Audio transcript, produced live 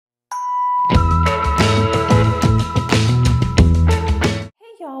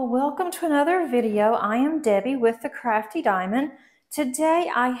to another video. I am Debbie with the Crafty Diamond. Today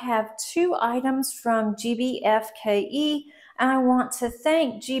I have two items from GBFKE, and I want to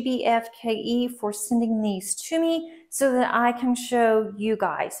thank GBFKE for sending these to me so that I can show you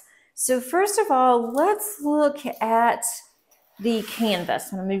guys. So first of all, let's look at the canvas.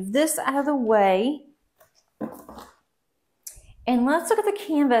 I'm going to move this out of the way. And let's look at the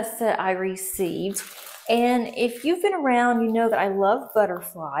canvas that I received. And if you've been around, you know that I love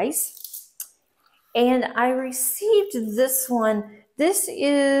butterflies. And I received this one. This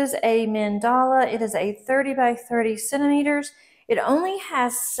is a mandala. It is a 30 by 30 centimeters. It only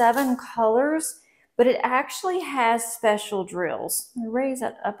has 7 colors, but it actually has special drills. I'll raise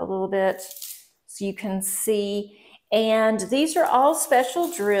that up a little bit so you can see. And these are all special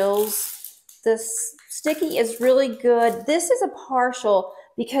drills. This sticky is really good. This is a partial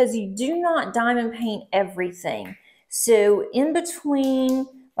because you do not diamond paint everything. So in between,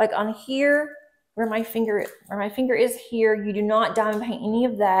 like on here, where my finger is here, you do not diamond paint any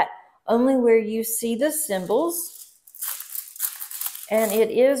of that, only where you see the symbols. And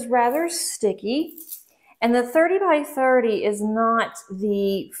it is rather sticky. And the 30 by 30 is not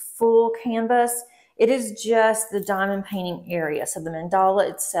the full canvas. It is just the diamond painting area, so the mandala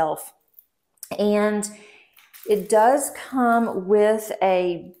itself. And it does come with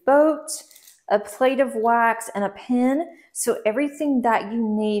a boat, a plate of wax, and a pen. So everything that you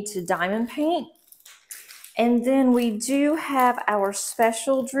need to diamond paint. And then we do have our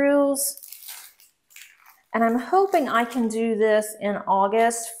special drills. And I'm hoping I can do this in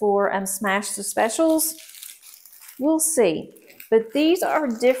August for Smash the Specials. We'll see. But these are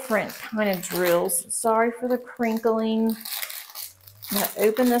different kind of drills. Sorry for the crinkling. I'm going to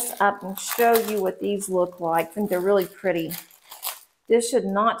open this up and show you what these look like. I think they're really pretty. This should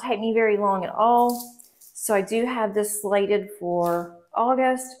not take me very long at all. So I do have this slated for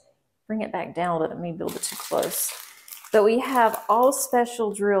August. Bring it back down a little bit, maybe a little bit too close. But we have all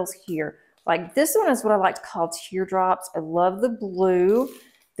special drills here. Like this one is what I like to call teardrops. I love the blue.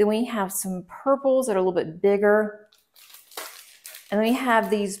 Then we have some purples that are a little bit bigger. And then we have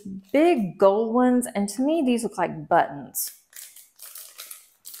these big gold ones. And to me, these look like buttons.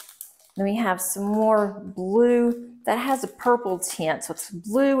 Then we have some more blue that has a purple tint. So it's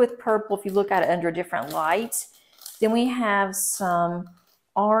blue with purple if you look at it under a different light. Then we have some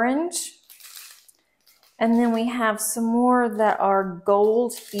orange. And then we have some more that are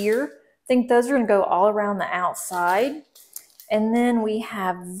gold here. I think those are going to go all around the outside. And then we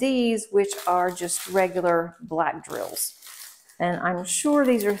have these, which are just regular black drills. And I'm sure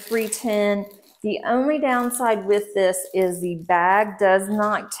these are 310. The only downside with this is the bag does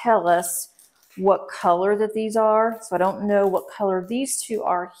not tell us what color that these are. So I don't know what color these two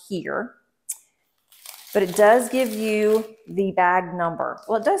are here. But it does give you the bag number.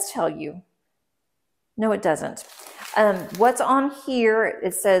 Well, it does tell you. No, it doesn't. What's on here,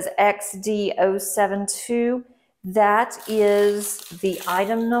 it says XD072. That is the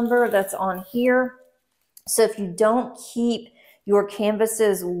item number that's on here. So if you don't keep your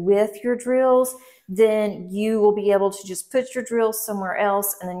canvases with your drills, then you will be able to just put your drills somewhere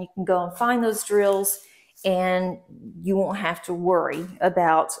else, and then you can go and find those drills and you won't have to worry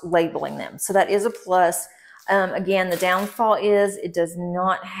about labeling them. So that is a plus. Again, the downfall is it does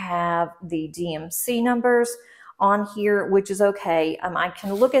not have the DMC numbers on here, which is okay. I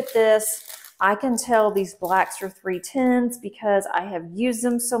can look at this. I can tell these blacks are 310s because I have used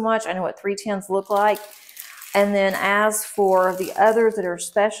them so much. I know what 310s look like. And then as for the others that are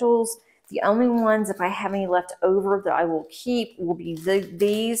specials, the only ones, if I have any left over that I will keep, will be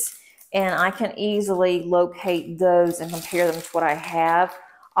these. And I can easily locate those and compare them to what I have.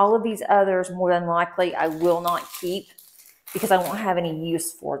 All of these others, more than likely, I will not keep because I won't have any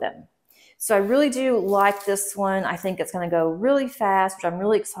use for them. So I really do like this one. I think it's going to go really fast, which I'm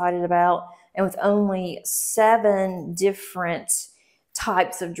really excited about. And with only 7 different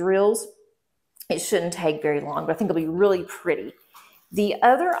types of drills, it shouldn't take very long, but I think it'll be really pretty. The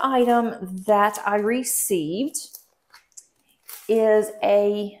other item that I received is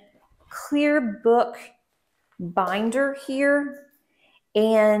a clear book binder here.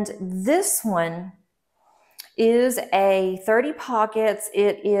 And this one is a 30 pockets.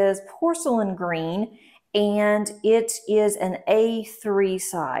 It is porcelain green, and it is an A3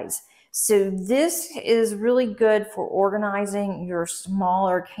 size. So this is really good for organizing your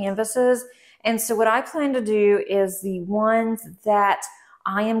smaller canvases. And so what I plan to do is the ones that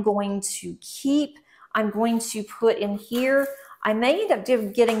I am going to keep, I'm going to put in here. I may end up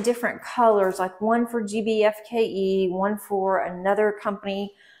getting different colors, like one for GBFKE, one for another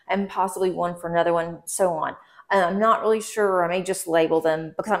company, and possibly one for another one, so on. I'm not really sure, I may just label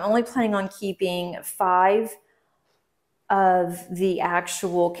them because I'm only planning on keeping 5 of the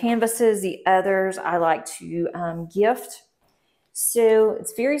actual canvases. The others I like to gift. So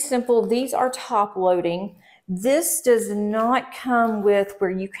it's very simple. These are top loading. This does not come with where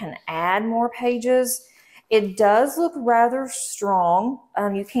you can add more pages. It does look rather strong.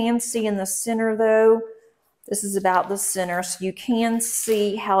 You can see in the center though, this is about the center, so you can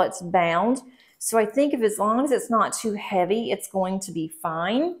see how it's bound. So I think if as long as it's not too heavy, it's going to be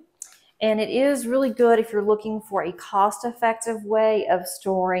fine. And it is really good if you're looking for a cost-effective way of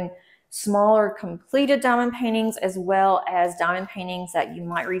storing smaller completed diamond paintings as well as diamond paintings that you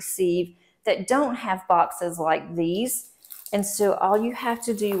might receive that don't have boxes like these. And so all you have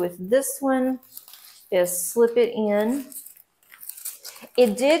to do with this one is slip it in.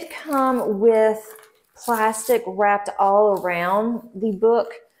 It did come with plastic wrapped all around the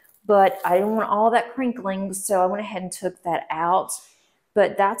book, but I didn't want all that crinkling, so I went ahead and took that out.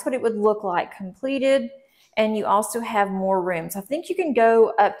 But that's what it would look like completed. And you also have more room. So I think you can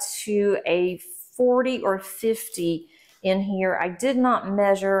go up to a 40 or 50 in here. I did not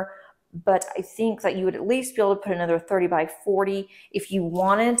measure, but I think that you would at least be able to put another 30 by 40. If you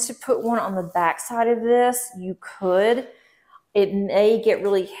wanted to put one on the back side of this, you could. It may get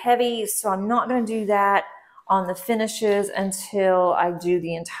really heavy, so I'm not going to do that on the finishes until I do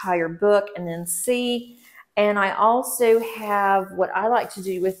the entire book and then see. And I also have what I like to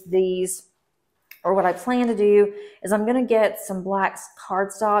do with these, or what I plan to do, is I'm going to get some black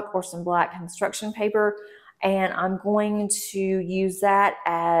cardstock or some black construction paper, and I'm going to use that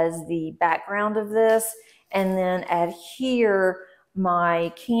as the background of this, and then adhere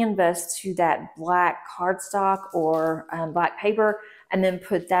my canvas to that black cardstock or black paper, and then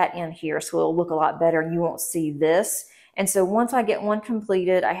put that in here so it'll look a lot better and you won't see this. And so once I get one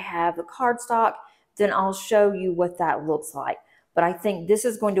completed, I have the cardstock, then I'll show you what that looks like. But I think this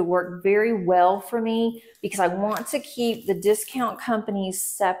is going to work very well for me because I want to keep the discount companies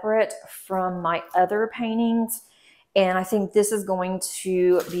separate from my other paintings. And I think this is going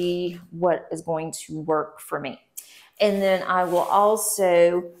to be what is going to work for me. And then I will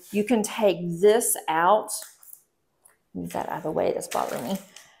also, you can take this out. Move that out of the way, that's bothering me.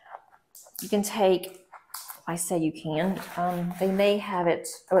 You can take, I say you can, they may have it,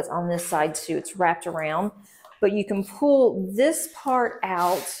 oh, it's on this side too, it's wrapped around. But you can pull this part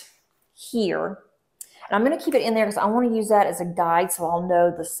out here. And I'm going to keep it in there because I want to use that as a guide so I'll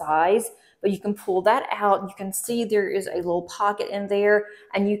know the size. But you can pull that out. You can see there is a little pocket in there,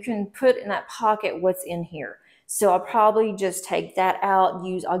 and you can put in that pocket what's in here. So I'll probably just take that out.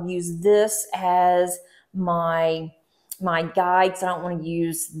 I'll use this as my guide because I don't want to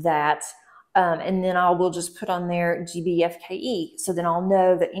use that. And then I will just put on there GBFKE. So then I'll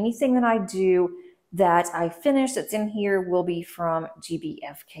know that anything that I do that I finish that's in here will be from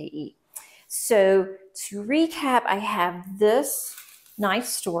GBFKE. So to recap, I have this nice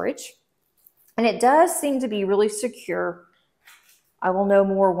storage, and it does seem to be really secure. I will know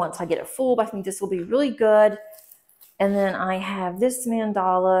more once I get it full, but I think this will be really good. And then I have this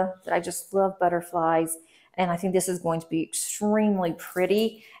mandala that I just love butterflies, and I think this is going to be extremely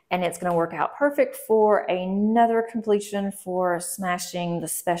pretty, and it's going to work out perfect for another completion for smashing the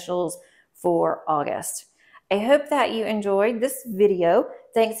specials for August. I hope that you enjoyed this video.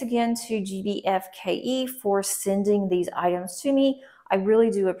 Thanks again to GBFKE for sending these items to me. I really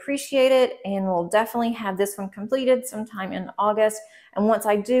do appreciate it, and we'll definitely have this one completed sometime in August. And once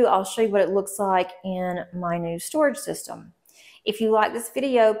I do, I'll show you what it looks like in my new storage system. If you like this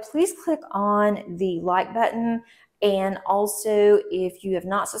video, please click on the like button. And also, if you have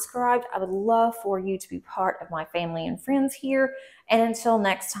not subscribed, I would love for you to be part of my family and friends here. And until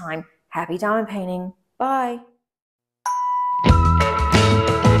next time, happy diamond painting. Bye.